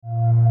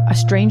a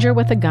stranger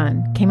with a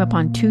gun came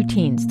upon two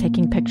teens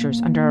taking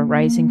pictures under a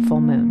rising full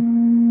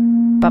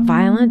moon. But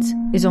violence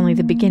is only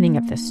the beginning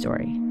of this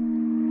story.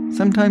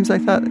 Sometimes I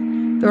thought,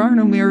 there are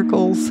no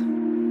miracles.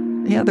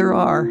 Yeah, there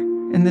are,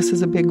 and this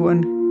is a big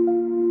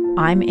one.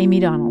 I'm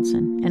Amy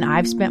Donaldson, and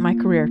I've spent my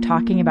career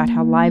talking about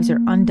how lives are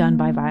undone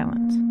by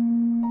violence.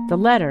 The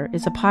Letter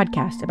is a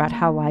podcast about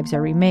how lives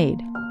are remade.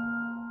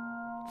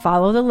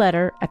 Follow The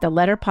Letter at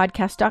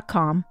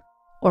theletterpodcast.com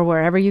or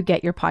wherever you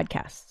get your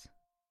podcasts.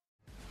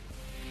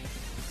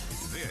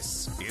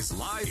 This is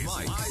Live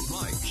Mike.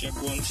 Check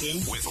 1, 2.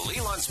 With Lee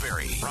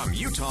Lunsberry. From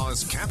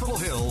Utah's Capitol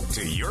Hill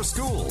to your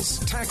schools,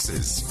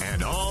 taxes,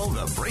 and all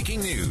the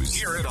breaking news.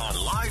 Hear it on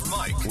Live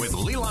Mike with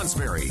Lee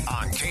Lunsberry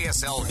on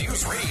KSL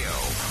News Radio.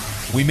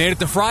 We made it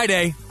to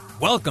Friday.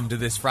 Welcome to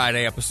this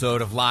Friday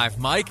episode of Live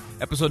Mike,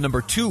 episode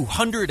number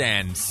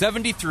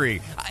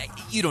 273.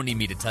 You don't need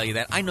me to tell you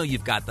that. I know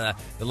you've got the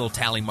little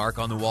tally mark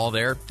on the wall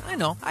there. I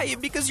know,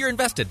 because you're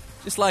invested,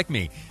 just like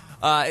me.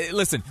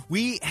 Listen,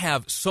 we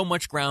have so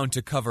much ground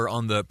to cover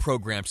on the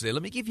program today.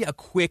 Let me give you a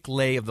quick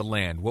lay of the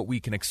land, what we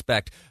can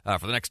expect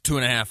for the next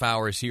 2.5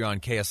 hours here on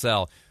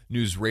KSL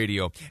News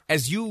Radio.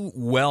 As you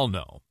well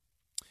know,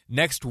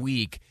 next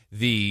week,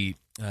 the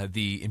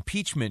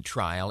impeachment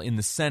trial in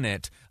the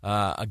Senate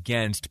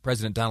against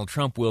President Donald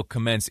Trump will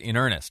commence in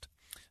earnest.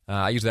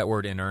 I use that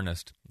word in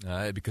earnest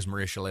because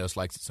Maria Chaleos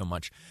likes it so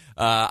much.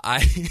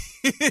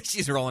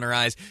 She's rolling her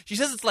eyes. She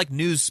says it's like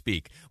news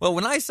speak. Well,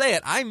 when I say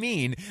it, I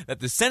mean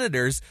that the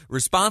senators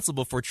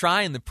responsible for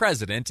trying the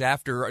president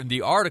after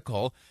the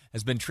article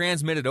has been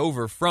transmitted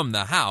over from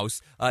the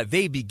House,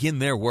 they begin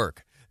their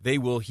work. They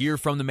will hear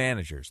from the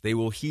managers. They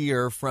will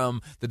hear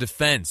from the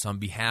defense on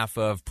behalf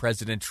of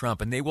President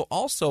Trump. And they will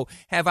also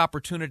have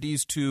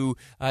opportunities to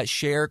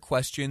share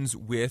questions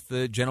with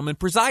the gentleman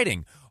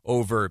presiding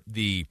over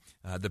the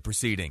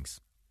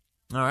proceedings.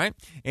 All right?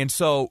 And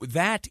so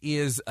that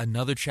is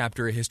another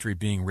chapter of history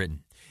being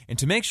written. And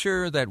to make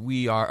sure that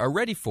we are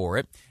ready for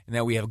it and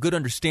that we have a good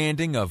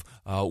understanding of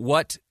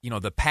what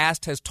the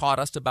past has taught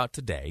us about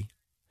today,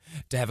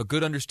 to have a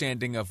good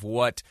understanding of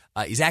what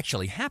is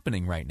actually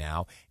happening right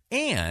now,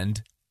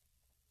 and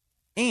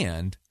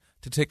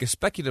to take a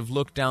speculative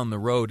look down the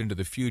road into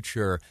the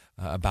future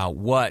about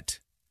what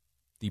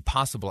the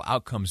possible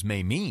outcomes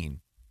may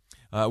mean,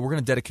 we're going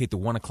to dedicate the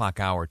 1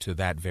 o'clock hour to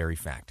that very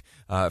fact.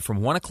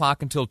 From 1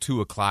 o'clock until 2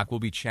 o'clock, we'll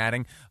be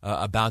chatting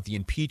about the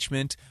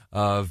impeachment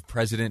of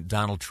President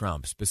Donald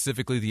Trump,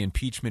 specifically the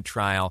impeachment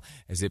trial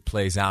as it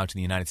plays out in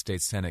the United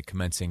States Senate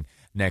commencing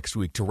next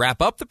week. To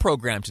wrap up the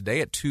program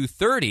today at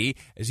 2:30,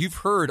 as you've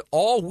heard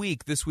all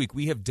week this week,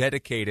 we have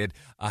dedicated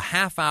a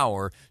half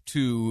hour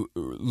to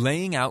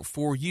laying out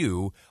for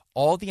you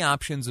all the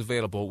options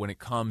available when it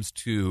comes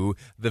to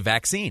the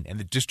vaccine and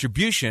the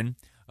distribution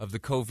of the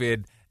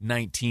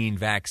COVID-19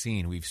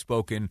 vaccine. We've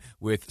spoken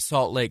with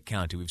Salt Lake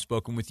County. We've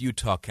spoken with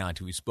Utah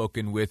County. We've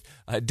spoken with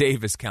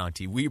Davis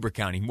County, Weber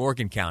County,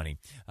 Morgan County.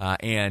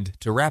 And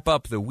to wrap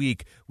up the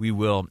week, we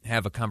will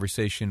have a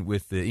conversation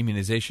with the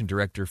immunization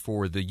director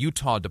for the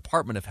Utah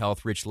Department of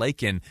Health, Rich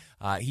Lakin.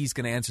 He's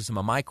going to answer some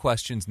of my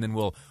questions, and then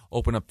we'll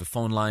open up the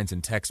phone lines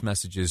and text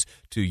messages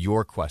to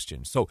your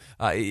questions. So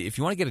if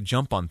you want to get a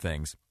jump on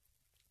things,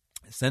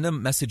 send a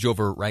message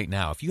over right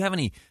now. If you have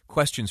any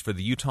questions for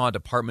the Utah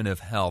Department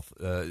of Health,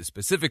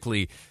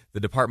 specifically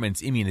the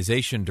department's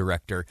immunization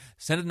director,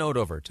 send a note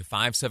over to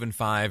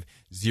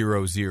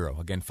 57500.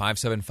 Again,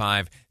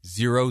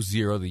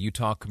 57500, the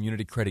Utah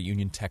Community Credit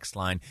Union text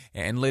line.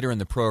 And later in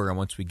the program,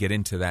 once we get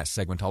into that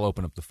segment, I'll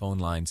open up the phone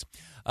lines.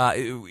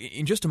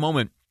 In just a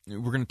moment,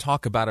 we're going to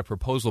talk about a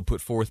proposal put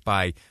forth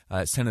by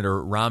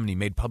Senator Romney,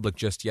 made public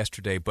just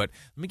yesterday. But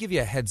let me give you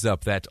a heads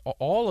up that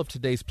all of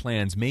today's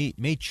plans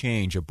may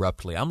change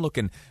abruptly. I'm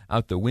looking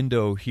out the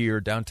window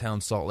here, downtown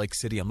Salt Lake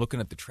City. I'm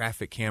looking at the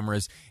traffic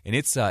cameras, and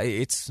it's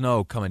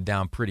snow coming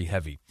down pretty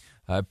heavily.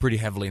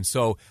 And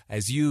so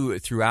as you,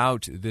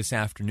 throughout this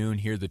afternoon,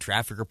 hear the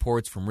traffic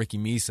reports from Ricky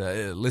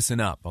Misa,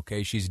 listen up,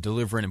 okay? She's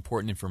delivering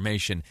important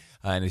information,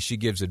 and as she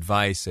gives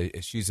advice,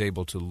 as she's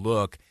able to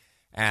look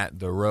at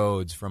the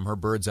roads from her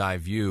bird's eye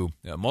view,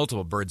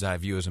 multiple bird's eye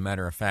view, as a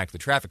matter of fact. The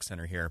traffic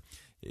center here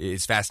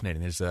is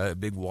fascinating. There's a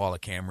big wall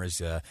of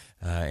cameras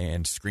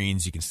and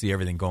screens. You can see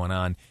everything going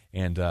on.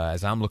 And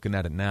as I'm looking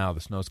at it now,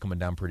 the snow's coming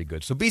down pretty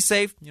good. So be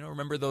safe.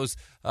 Remember those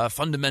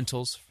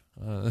fundamentals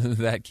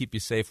that keep you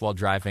safe while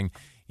driving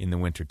in the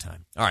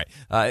wintertime. All right.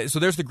 So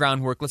there's the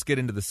groundwork. Let's get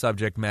into the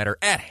subject matter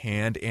at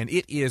hand. And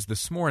it is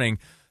this morning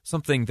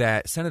something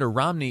that Senator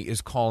Romney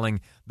is calling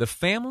the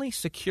Family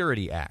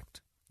Security Act.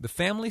 The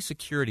Family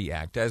Security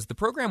Act. As the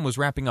program was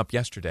wrapping up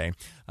yesterday,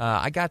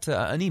 I got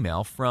an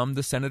email from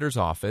the senator's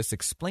office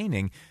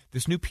explaining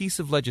this new piece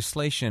of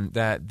legislation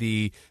that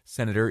the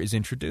senator is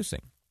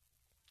introducing.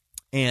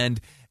 And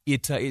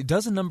it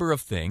does a number of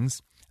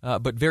things,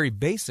 but very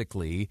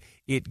basically,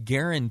 it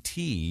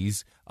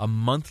guarantees a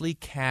monthly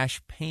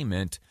cash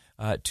payment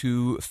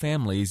to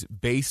families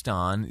based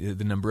on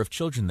the number of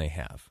children they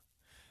have.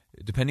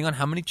 Depending on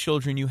how many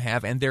children you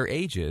have and their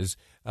ages,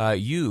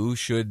 you,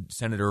 should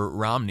Senator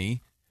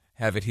Romney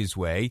have it his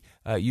way,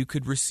 you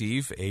could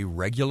receive a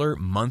regular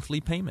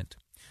monthly payment.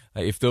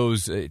 If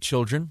those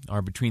children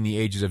are between the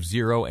ages of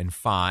 0 and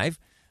 5,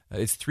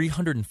 it's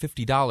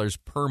 $350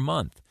 per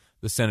month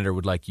the senator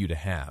would like you to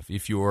have.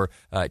 If your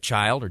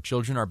child or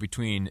children are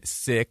between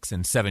 6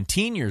 and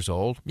 17 years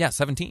old,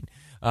 17,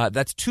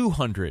 that's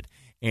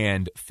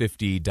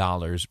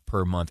 $250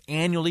 per month.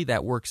 Annually,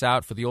 that works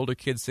out for the older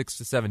kids, 6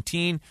 to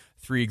 17,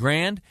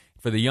 $3,000.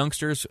 For the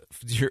youngsters,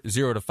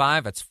 0 to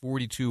 5, that's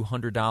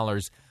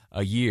 $4,200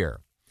 a year.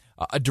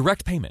 A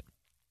direct payment.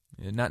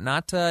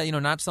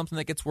 Not something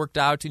that gets worked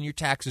out in your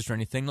taxes or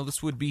anything. No,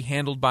 this would be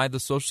handled by the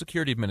Social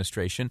Security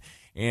Administration,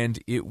 and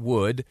it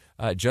would,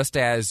 just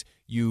as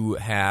you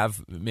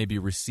have maybe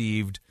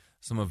received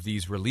some of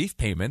these relief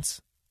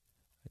payments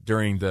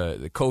during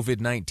the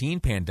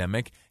COVID-19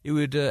 pandemic, it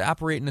would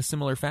operate in a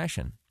similar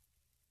fashion.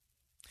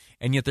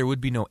 And yet there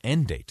would be no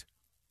end date,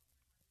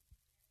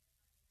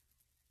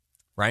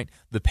 right?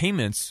 The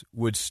payments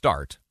would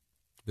start,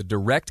 the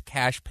direct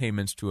cash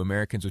payments to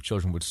Americans with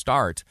children would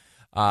start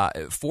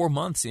 4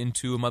 months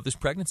into a mother's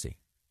pregnancy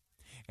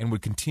and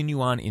would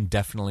continue on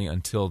indefinitely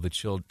until the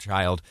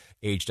child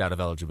aged out of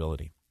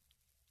eligibility.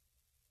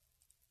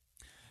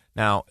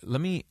 Now,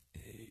 the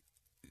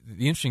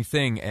interesting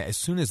thing, as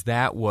soon as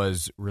that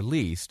was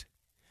released,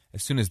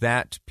 as soon as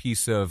that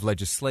piece of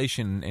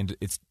legislation and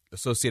its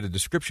associated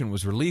description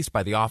was released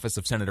by the office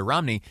of Senator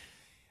Romney,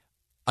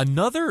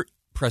 another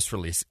press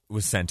release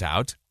was sent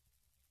out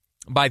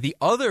by the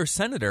other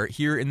senator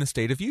here in the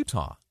state of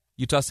Utah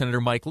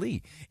Senator Mike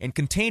Lee. And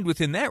contained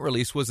within that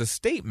release was a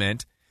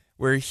statement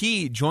where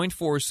he joined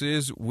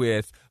forces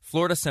with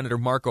Florida Senator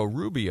Marco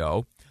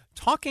Rubio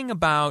talking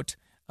about,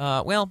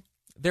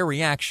 their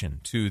reaction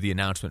to the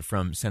announcement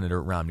from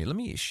Senator Romney. Let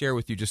me share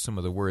with you just some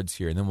of the words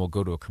here, and then we'll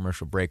go to a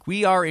commercial break.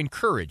 We are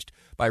encouraged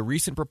by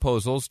recent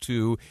proposals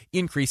to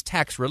increase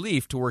tax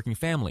relief to working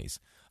families.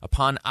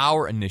 Upon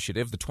our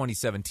initiative, the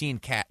 2017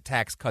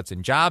 Tax Cuts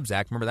and Jobs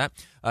Act, remember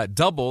that,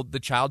 doubled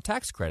the child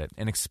tax credit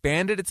and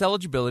expanded its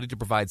eligibility to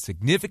provide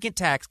significant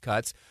tax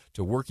cuts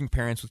to working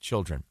parents with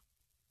children.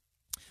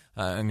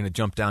 I'm going to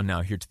jump down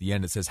now here to the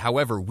end. It says,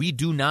 however, we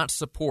do not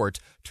support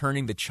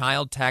turning the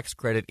child tax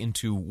credit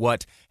into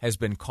what has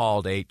been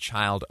called a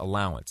child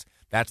allowance.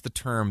 That's the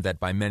term that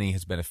by many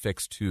has been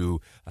affixed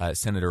to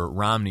Senator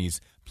Romney's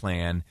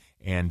plan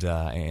and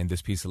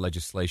this piece of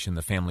legislation,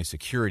 the Family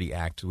Security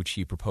Act, which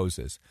he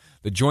proposes.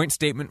 The joint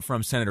statement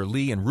from Senator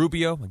Lee and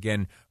Rubio,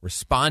 again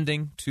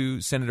responding to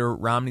Senator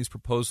Romney's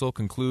proposal,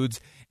 concludes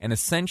an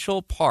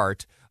essential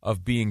part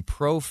of being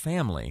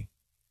pro-family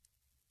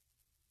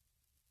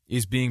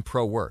is being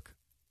pro-work.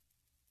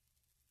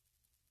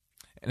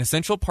 An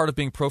essential part of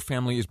being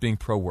pro-family is being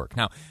pro-work.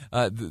 Now,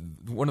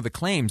 one of the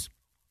claims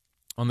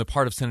on the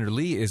part of Senator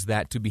Lee is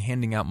that to be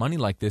handing out money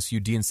like this,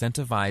 you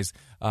de-incentivize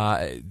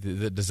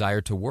the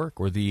desire to work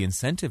or the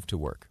incentive to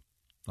work.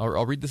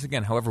 I'll read this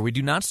again. However, we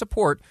do not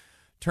support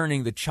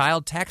turning the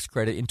child tax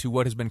credit into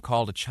what has been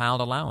called a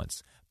child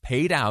allowance,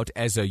 paid out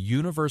as a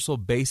universal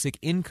basic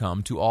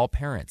income to all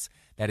parents.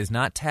 That is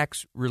not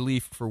tax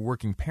relief for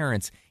working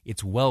parents,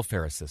 it's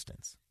welfare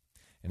assistance.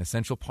 An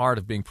essential part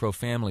of being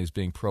pro-family is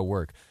being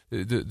pro-work.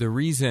 The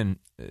reason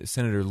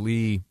Senators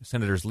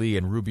Lee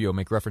and Rubio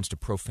make reference to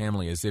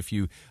pro-family is if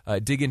you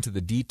dig into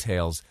the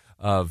details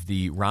of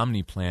the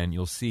Romney plan,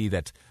 you'll see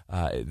that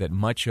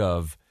much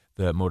of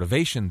the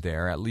motivation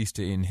there, at least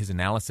in his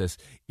analysis,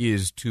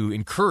 is to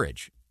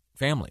encourage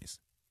families.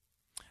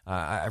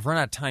 I've run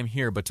out of time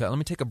here, but let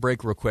me take a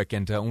break real quick,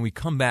 and when we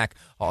come back,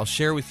 I'll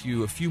share with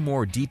you a few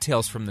more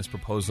details from this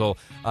proposal,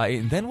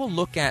 and then we'll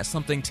look at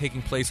something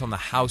taking place on the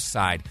House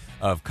side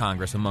of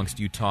Congress amongst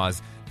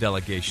Utah's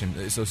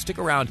delegation. So stick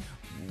around,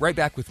 right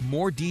back with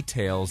more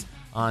details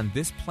on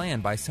this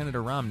plan by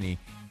Senator Romney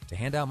to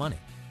hand out money.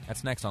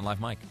 That's next on Live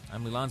Mike.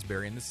 I'm Lee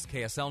Lonsberry, and this is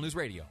KSL News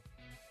Radio.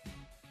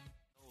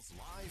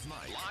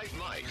 Live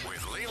Mike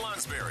with Lee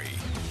Lonsberry.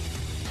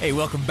 Hey,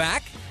 welcome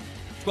back.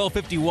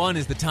 12:51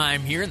 is the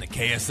time here in the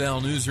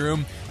KSL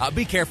newsroom.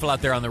 Be careful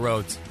out there on the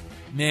roads.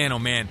 Man, oh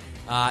man,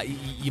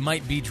 you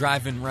might be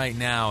driving right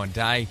now, and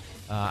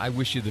I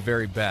wish you the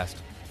very best.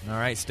 All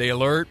right, stay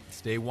alert,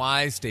 stay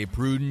wise, stay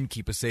prudent,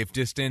 keep a safe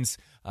distance,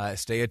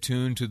 stay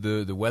attuned to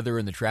the weather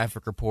and the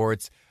traffic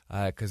reports,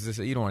 because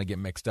you don't want to get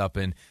mixed up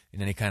in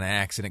any kind of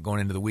accident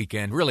going into the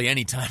weekend, really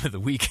any time of the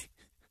week.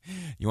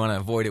 You want to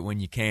avoid it when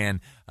you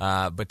can,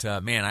 but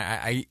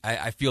man,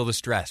 I feel the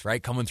stress,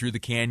 right? Coming through the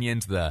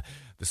canyons, the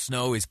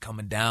snow is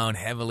coming down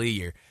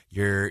heavily.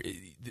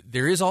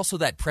 There is also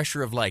that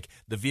pressure of like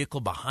the vehicle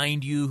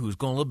behind you who's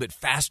going a little bit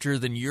faster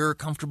than you're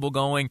comfortable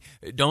going.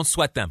 Don't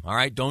sweat them, all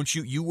right? Don't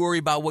you worry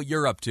about what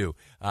you're up to.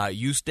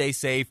 You stay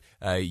safe.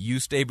 You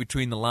stay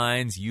between the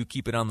lines. You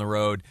keep it on the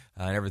road,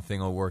 and everything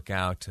will work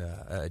out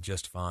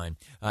just fine.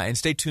 And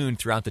stay tuned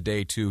throughout the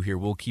day too. Here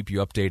we'll keep you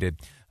updated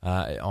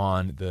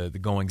on the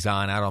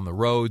goings-on out on the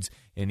roads,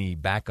 any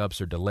backups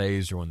or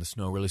delays, or when the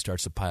snow really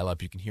starts to pile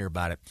up, you can hear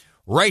about it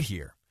right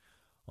here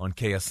on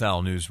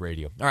KSL News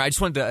Radio. All right, I just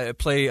wanted to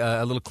play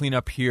a little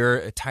cleanup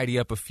here, tidy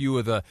up a few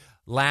of the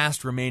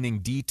last remaining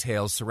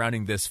details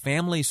surrounding this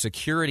Family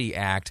Security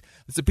Act.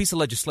 It's a piece of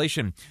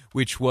legislation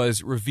which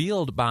was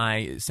revealed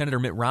by Senator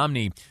Mitt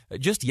Romney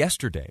just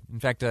yesterday.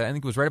 In fact, I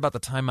think it was right about the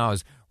time I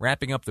was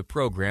wrapping up the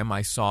program,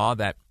 I saw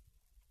that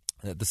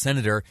the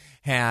senator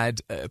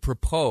had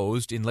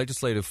proposed in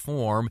legislative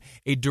form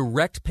a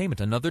direct payment,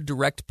 another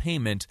direct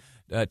payment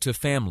to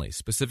families,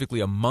 specifically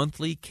a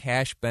monthly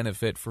cash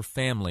benefit for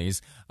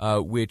families,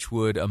 which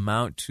would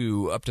amount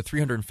to up to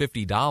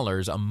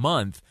 $350 a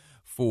month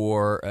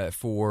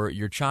for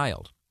your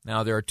child.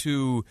 Now, there are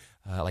two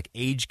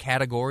age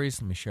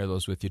categories. Let me share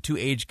those with you. Two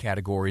age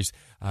categories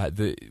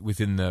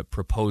within the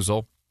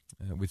proposal,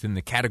 within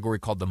the category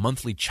called the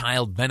monthly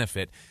child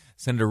benefit.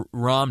 Senator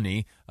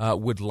Romney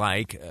would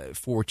like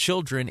for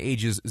children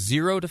ages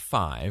 0 to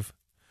 5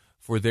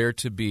 for there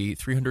to be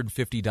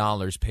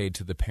 $350 paid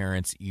to the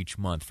parents each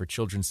month. For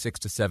children 6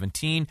 to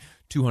 17,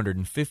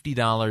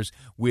 $250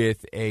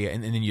 with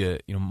and then you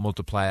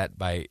multiply it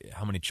by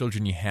how many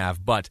children you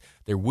have. But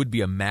there would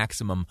be a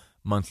maximum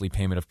monthly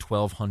payment of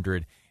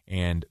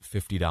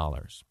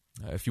 $1,250.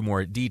 A few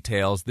more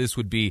details. This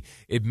would be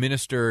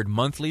administered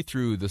monthly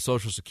through the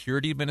Social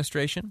Security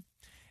Administration,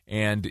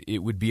 and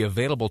it would be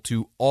available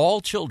to all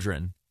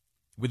children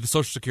with the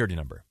Social Security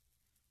number.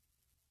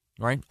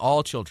 All right?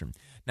 All children.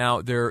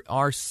 Now, there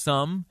are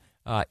some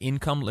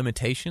income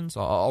limitations.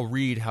 I'll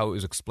read how it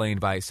was explained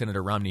by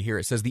Senator Romney here.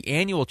 It says the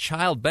annual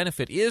child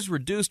benefit is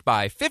reduced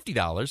by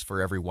 $50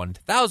 for every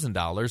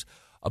 $1,000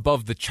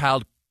 above the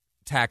child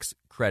tax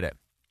credit,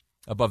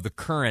 above the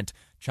current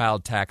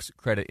child tax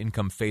credit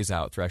income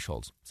phase-out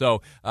thresholds.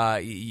 So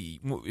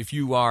if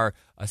you are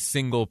a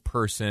single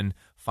person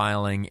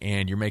filing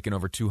and you're making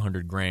over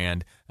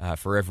 $200,000,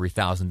 for every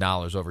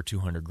 $1,000 over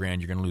 $200,000,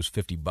 you're going to lose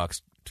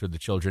 $50 to the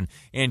children,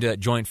 and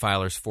joint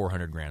filers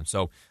 $400,000.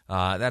 So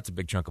that's a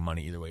big chunk of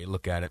money either way you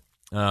look at it.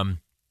 What do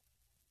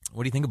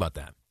you think about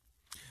that?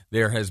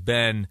 There has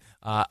been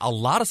a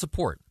lot of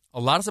support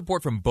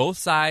from both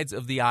sides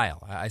of the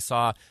aisle. I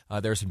saw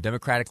there are some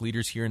Democratic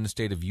leaders here in the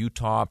state of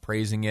Utah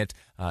praising it.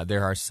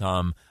 There are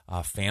some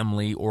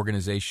family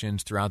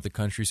organizations throughout the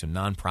country, some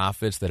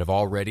nonprofits that have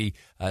already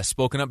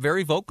spoken up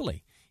very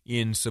vocally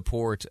in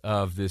support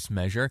of this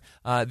measure.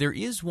 There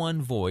is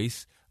one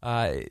voice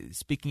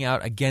speaking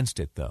out against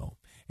it, though,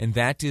 and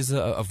that is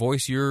a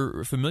voice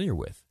you're familiar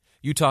with.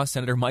 Utah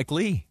Senator Mike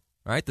Lee,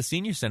 right, the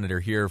senior senator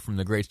here from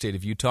the great state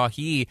of Utah.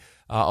 He,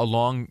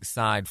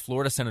 alongside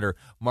Florida Senator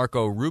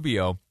Marco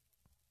Rubio,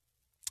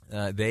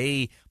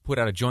 they put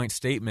out a joint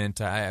statement.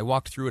 I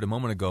walked through it a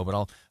moment ago,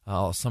 but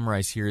I'll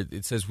summarize here.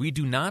 It says, we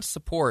do not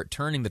support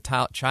turning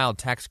the child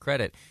tax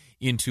credit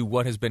into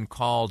what has been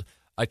called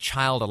a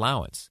child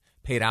allowance,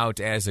 paid out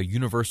as a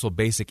universal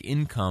basic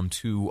income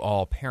to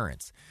all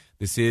parents.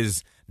 This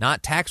is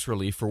not tax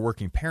relief for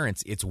working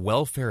parents, it's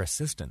welfare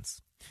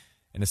assistance.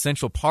 An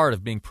essential part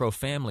of being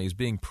pro-family is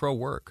being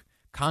pro-work.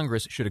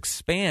 Congress should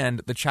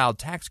expand the child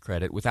tax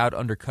credit without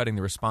undercutting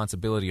the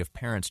responsibility of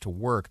parents to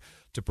work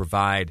to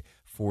provide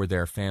for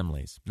their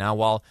families. Now,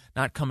 while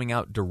not coming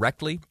out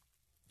directly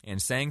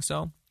and saying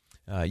so,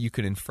 you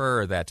could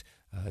infer that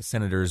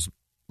Senators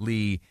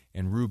Lee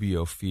and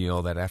Rubio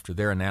feel that after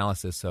their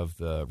analysis of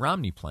the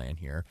Romney plan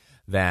here,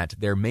 that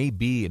there may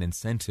be an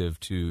incentive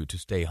to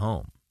stay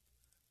home,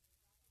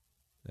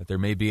 that there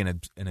may be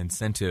an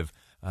incentive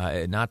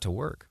not to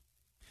work.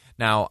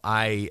 Now,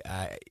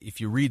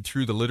 if you read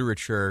through the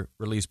literature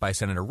released by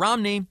Senator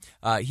Romney,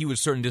 he would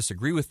certainly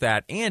disagree with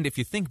that. And if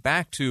you think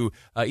back to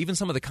even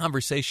some of the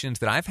conversations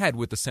that I've had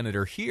with the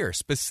senator here,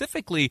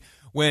 specifically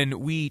when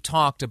we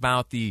talked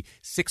about the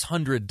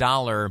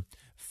 $600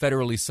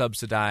 federally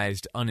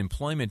subsidized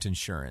unemployment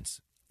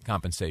insurance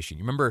compensation.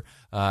 You remember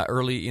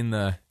early in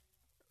the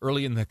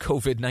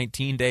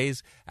COVID-19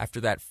 days, after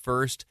that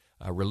first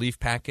relief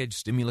package,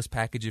 stimulus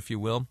package, if you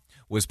will,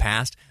 was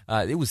passed,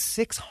 it was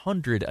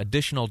 $600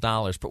 additional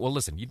dollars. But well,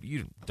 listen,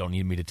 you don't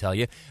need me to tell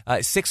you,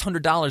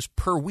 $600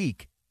 per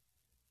week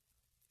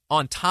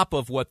on top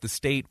of what the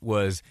state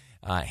was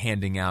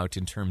handing out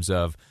in terms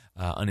of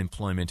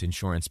unemployment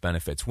insurance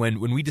benefits. When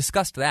we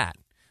discussed that,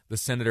 the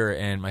senator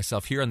and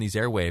myself here on these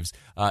airwaves,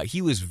 he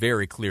was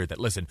very clear that,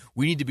 listen,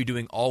 we need to be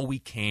doing all we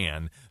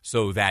can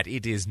so that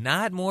it is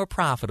not more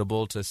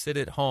profitable to sit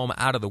at home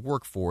out of the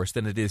workforce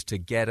than it is to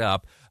get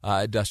up,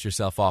 dust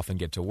yourself off, and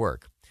get to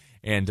work.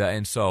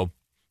 And so,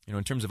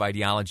 in terms of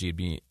ideology,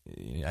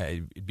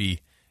 it'd be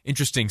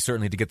interesting,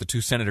 certainly, to get the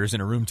two senators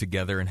in a room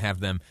together and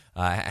have them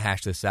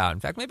hash this out. In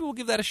fact, maybe we'll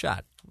give that a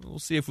shot. We'll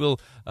see if we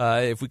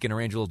can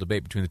arrange a little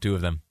debate between the two of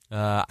them.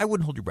 I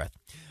wouldn't hold your breath.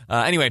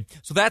 Anyway,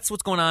 so that's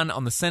what's going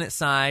on the Senate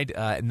side,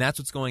 and that's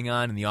what's going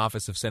on in the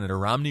office of Senator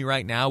Romney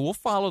right now. We'll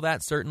follow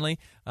that, certainly.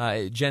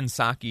 Jen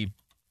Psaki,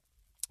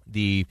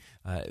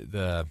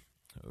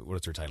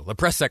 what's her title? The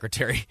press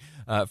secretary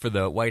for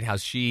the White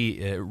House,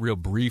 she real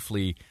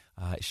briefly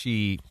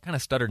she kind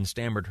of stuttered and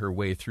stammered her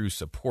way through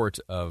support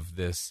of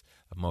this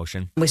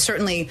motion. We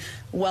certainly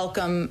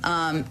welcome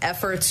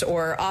efforts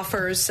or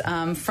offers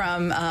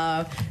from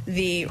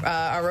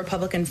our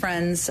Republican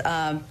friends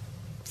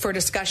for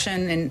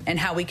discussion and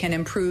how we can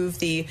improve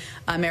the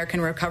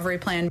American Recovery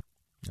Plan.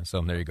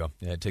 So there you go.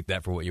 Yeah, take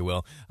that for what you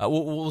will.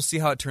 We'll see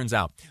how it turns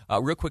out.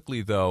 Real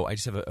quickly, though, I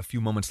just have a few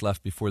moments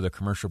left before the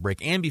commercial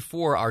break and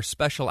before our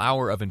special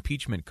hour of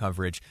impeachment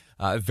coverage.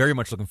 Very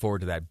much looking forward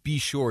to that. Be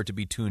sure to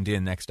be tuned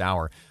in next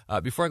hour.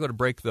 Before I go to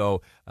break,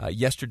 though,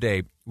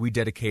 yesterday we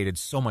dedicated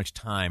so much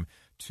time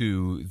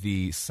to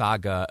the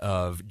saga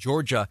of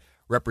Georgia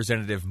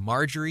Representative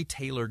Marjorie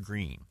Taylor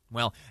Greene.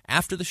 Well,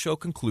 after the show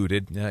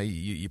concluded,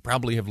 you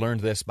probably have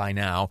learned this by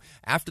now,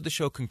 after the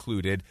show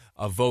concluded,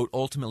 a vote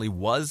ultimately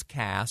was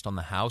cast on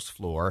the House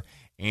floor,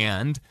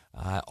 and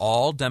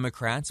all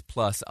Democrats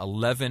plus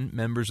 11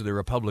 members of the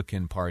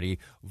Republican Party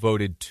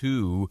voted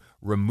to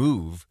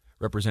remove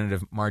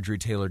Representative Marjorie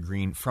Taylor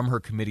Greene from her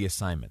committee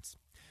assignments.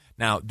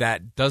 Now,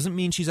 that doesn't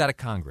mean she's out of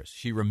Congress.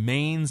 She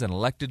remains an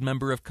elected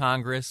member of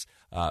Congress.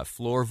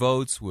 Floor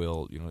votes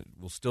will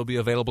still be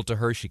available to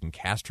her. She can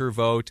cast her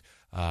vote,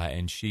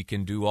 and she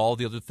can do all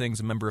the other things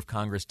a member of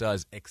Congress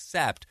does,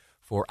 except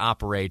for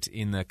operate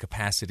in the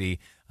capacity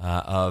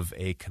of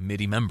a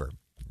committee member.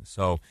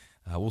 So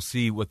we'll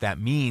see what that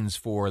means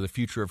for the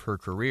future of her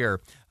career.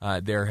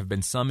 There have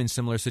been some in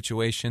similar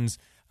situations.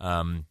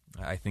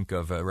 I think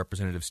of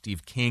Representative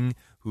Steve King,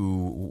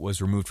 who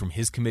was removed from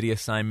his committee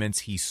assignments.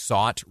 He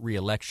sought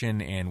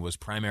re-election and was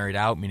primaried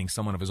out, meaning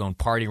someone of his own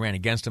party ran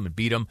against him and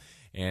beat him.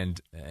 And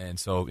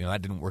so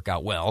that didn't work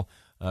out well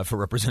for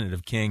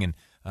Representative King. And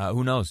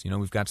who knows?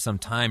 We've got some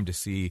time to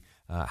see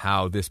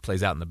how this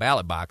plays out in the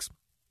ballot box.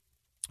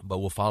 But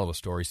we'll follow the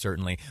story,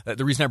 certainly.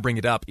 The reason I bring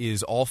it up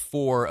is all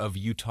 4 of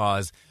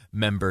Utah's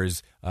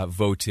members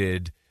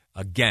voted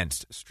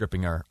against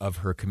stripping her of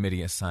her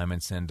committee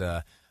assignments. And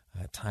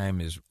time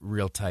is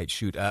real tight.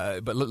 Shoot.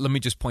 But let me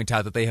just point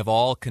out that they have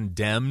all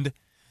condemned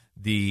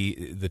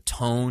the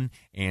tone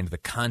and the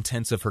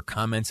contents of her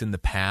comments in the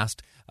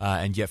past.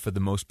 And yet, for the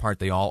most part,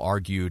 they all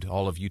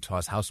of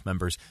Utah's House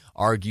members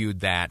argued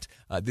that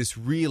this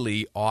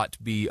really ought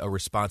to be a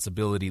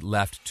responsibility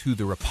left to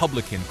the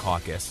Republican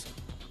caucus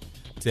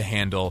to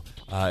handle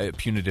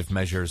punitive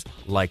measures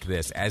like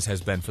this, as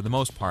has been, for the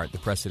most part, the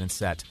precedent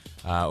set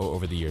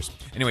over the years.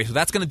 Anyway, so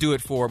that's going to do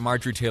it for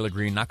Marjorie Taylor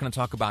Greene. Not going to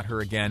talk about her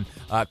again.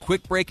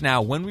 Quick break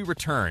now. When we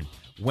return,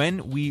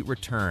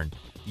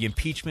 the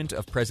impeachment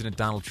of President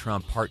Donald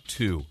Trump, Part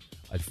 2,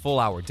 a full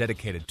hour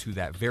dedicated to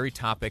that very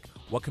topic.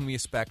 What can we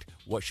expect?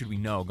 What should we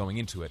know going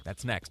into it?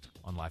 That's next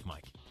on Live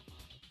Mike.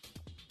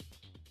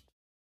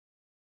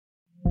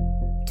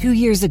 2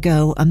 years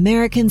ago,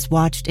 Americans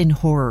watched in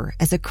horror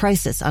as a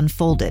crisis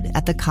unfolded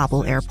at the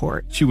Kabul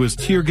airport. She was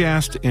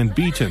tear-gassed and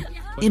beaten.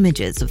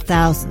 Images of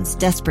thousands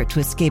desperate to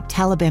escape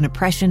Taliban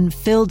oppression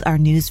filled our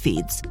news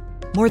feeds.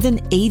 More than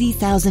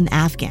 80,000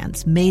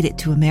 Afghans made it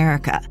to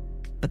America.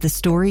 But the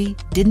story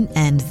didn't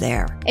end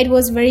there. It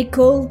was very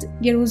cold.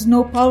 There was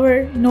no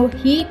power, no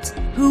heat.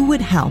 Who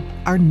would help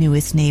our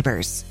newest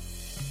neighbors?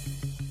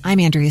 I'm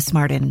Andrea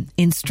Smartin.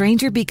 In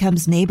Stranger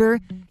Becomes Neighbor,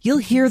 you'll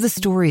hear the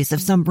stories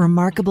of some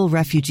remarkable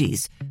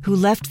refugees who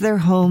left their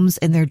homes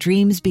and their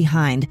dreams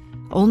behind,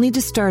 only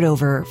to start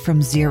over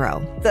from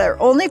zero. Their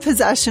only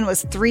possession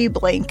was 3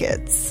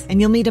 blankets. And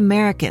you'll meet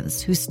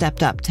Americans who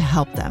stepped up to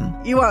help them.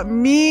 You want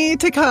me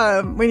to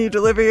come when you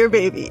deliver your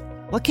baby.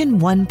 What can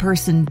one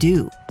person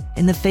do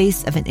in the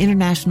face of an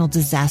international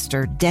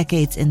disaster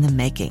decades in the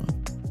making?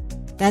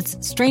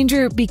 That's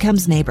Stranger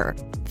Becomes Neighbor.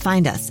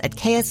 Find us at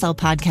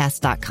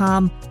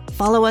kslpodcast.com.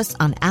 Follow us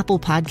on Apple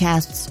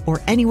Podcasts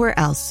or anywhere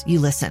else you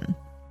listen.